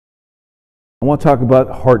I want to talk about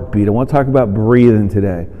heartbeat. I want to talk about breathing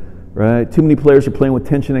today, right? Too many players are playing with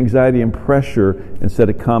tension, anxiety, and pressure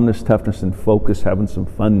instead of calmness, toughness, and focus, having some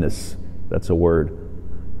funness. That's a word.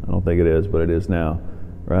 I don't think it is, but it is now,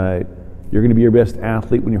 right? You're going to be your best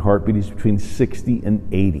athlete when your heartbeat is between 60 and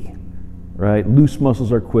 80, right? Loose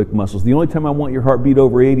muscles are quick muscles. The only time I want your heartbeat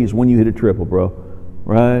over 80 is when you hit a triple, bro,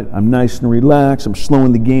 right? I'm nice and relaxed. I'm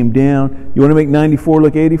slowing the game down. You want to make 94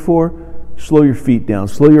 look 84? Slow your feet down.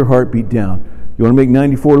 Slow your heartbeat down. You want to make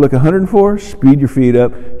 94 look 104? Speed your feet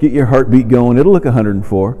up. Get your heartbeat going. It'll look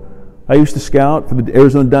 104. I used to scout for the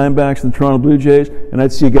Arizona Diamondbacks and the Toronto Blue Jays, and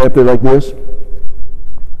I'd see a guy up there like this,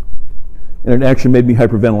 and it actually made me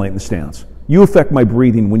hyperventilate in the stands. You affect my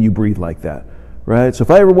breathing when you breathe like that, right? So if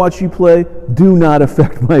I ever watch you play, do not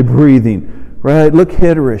affect my breathing, right? Look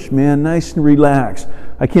hitterish, man, nice and relaxed.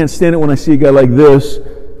 I can't stand it when I see a guy like this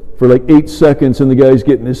for like 8 seconds and the guy's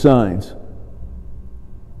getting his signs.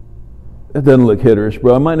 That doesn't look hitterish,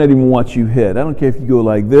 bro. I might not even watch you hit. I don't care if you go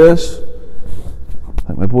like this,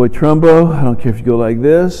 like my boy Trumbo. I don't care if you go like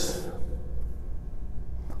this.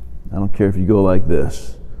 I don't care if you go like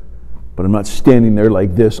this. But I'm not standing there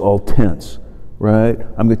like this, all tense, right?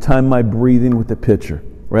 I'm going to time my breathing with the pitcher,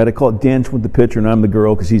 right? I call it dance with the pitcher, and I'm the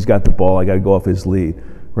girl because he's got the ball. I got to go off his lead,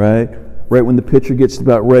 right? Right when the pitcher gets to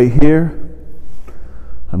about right here,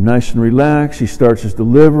 I'm nice and relaxed. He starts his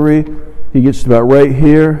delivery. He gets to about right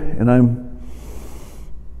here, and I'm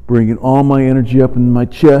bringing all my energy up in my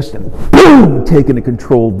chest and boom, taking a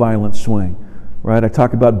controlled, violent swing, right? I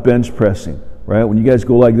talk about bench pressing, right? When you guys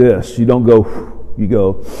go like this, you don't go, you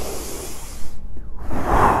go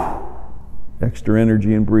extra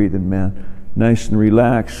energy and breathing, man. Nice and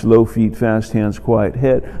relaxed, slow feet, fast hands, quiet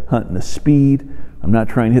head, hunting the speed. I'm not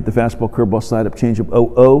trying to hit the fastball, curveball, slide up, change up,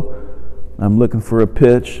 I'm looking for a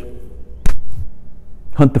pitch.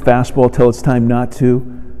 Hunt the fastball till it's time not to,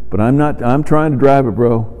 but I'm trying to drive it,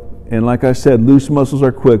 bro. And like I said, loose muscles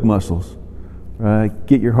are quick muscles, right?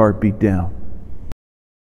 Get your heartbeat down.